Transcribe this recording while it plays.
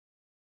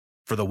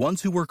For the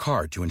ones who work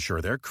hard to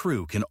ensure their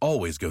crew can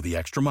always go the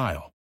extra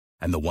mile,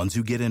 and the ones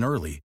who get in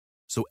early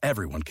so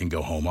everyone can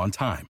go home on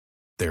time,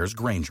 there's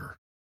Grainger,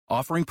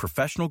 offering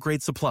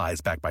professional-grade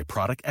supplies backed by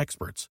product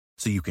experts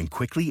so you can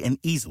quickly and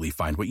easily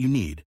find what you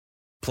need.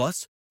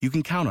 Plus, you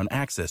can count on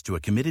access to a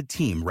committed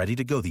team ready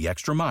to go the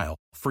extra mile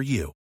for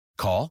you.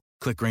 Call,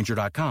 click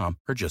Grainger.com,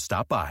 or just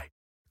stop by.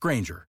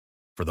 Grainger,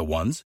 for the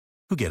ones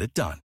who get it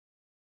done.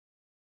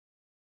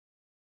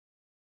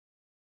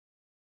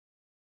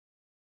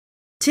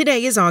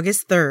 Today is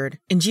August 3rd,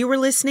 and you are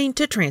listening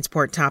to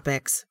Transport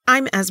Topics.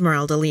 I'm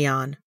Esmeralda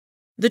Leon.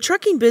 The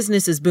trucking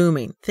business is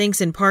booming, thanks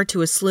in part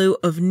to a slew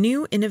of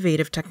new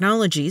innovative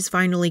technologies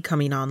finally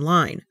coming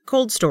online: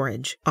 cold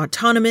storage,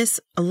 autonomous,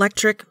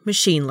 electric,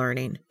 machine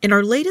learning. In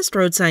our latest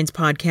Road Signs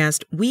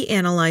podcast, we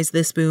analyze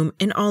this boom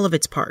in all of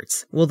its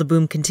parts. Will the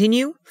boom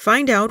continue?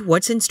 Find out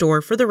what's in store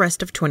for the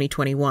rest of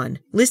 2021.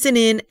 Listen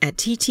in at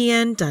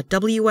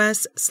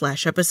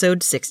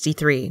ttn.ws/episode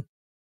 63.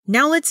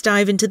 Now let's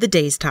dive into the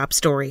day's top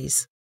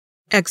stories.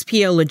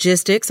 XPO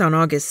Logistics on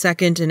August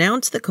 2nd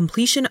announced the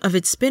completion of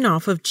its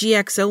spin-off of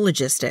GXO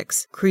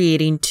Logistics,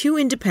 creating two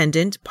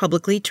independent,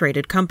 publicly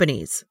traded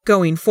companies.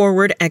 Going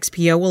forward,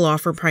 XPO will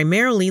offer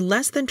primarily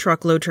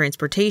less-than-truckload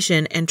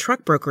transportation and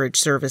truck brokerage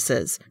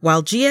services,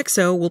 while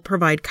GXO will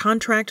provide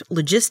contract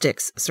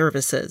logistics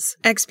services.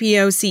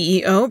 XPO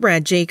CEO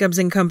Brad Jacobs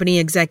and company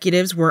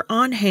executives were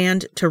on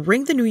hand to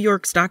ring the New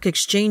York Stock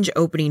Exchange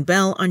opening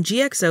bell on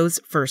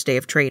GXO's first day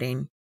of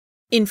trading.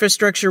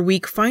 Infrastructure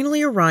Week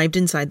finally arrived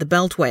inside the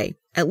Beltway,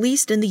 at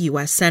least in the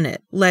U.S.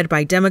 Senate. Led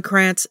by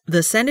Democrats,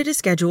 the Senate is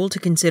scheduled to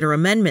consider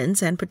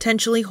amendments and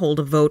potentially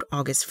hold a vote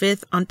August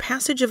 5th on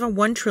passage of a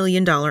 $1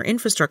 trillion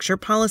infrastructure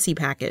policy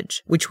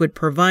package, which would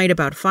provide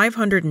about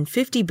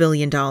 $550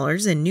 billion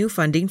in new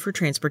funding for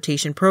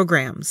transportation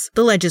programs.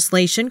 The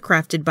legislation,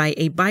 crafted by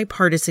a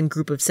bipartisan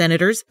group of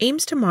senators,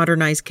 aims to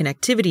modernize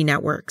connectivity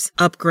networks,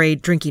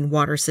 upgrade drinking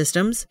water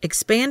systems,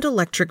 expand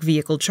electric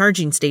vehicle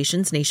charging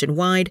stations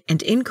nationwide,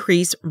 and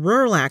increase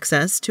rural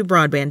access to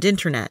broadband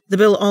internet. The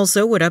bill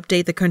also would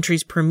update the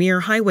country's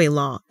premier highway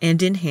law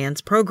and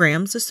enhance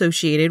programs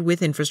associated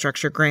with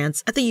infrastructure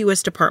grants at the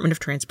U.S. Department of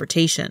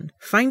Transportation.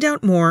 Find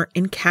out more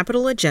in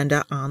Capitol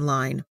Agenda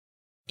online.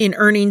 In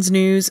earnings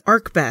news,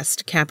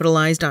 ArcBest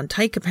capitalized on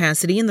tight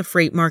capacity in the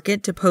freight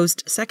market to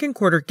post second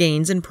quarter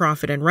gains in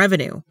profit and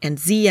revenue, and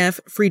ZF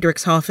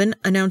Friedrichshafen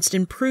announced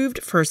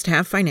improved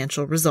first-half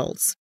financial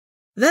results.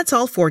 That's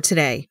all for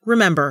today.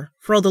 Remember,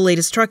 for all the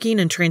latest trucking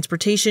and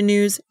transportation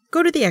news,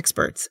 go to the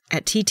experts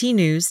at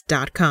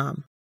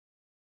ttnews.com.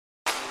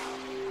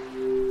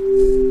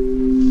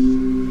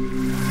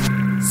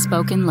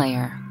 Spoken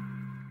Layer.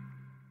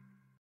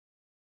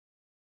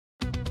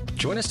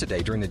 Join us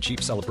today during the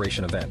Jeep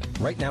Celebration event.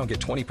 Right now, get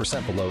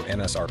 20% below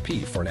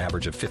MSRP for an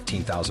average of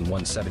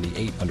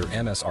 $15,178 under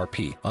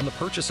MSRP on the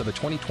purchase of a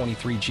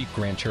 2023 Jeep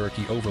Grand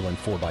Cherokee Overland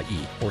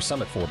 4xE or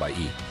Summit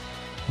 4xE.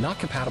 Not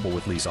compatible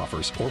with lease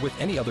offers or with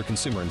any other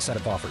consumer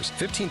incentive offers.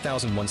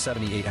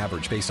 $15,178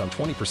 average based on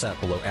 20%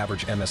 below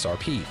average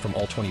MSRP from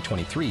all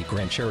 2023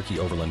 Grand Cherokee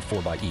Overland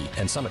 4xE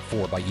and Summit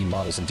 4xE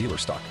models in dealer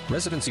stock.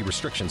 Residency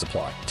restrictions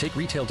apply. Take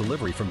retail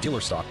delivery from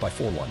dealer stock by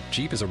 4/1.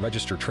 Jeep is a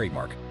registered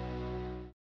trademark.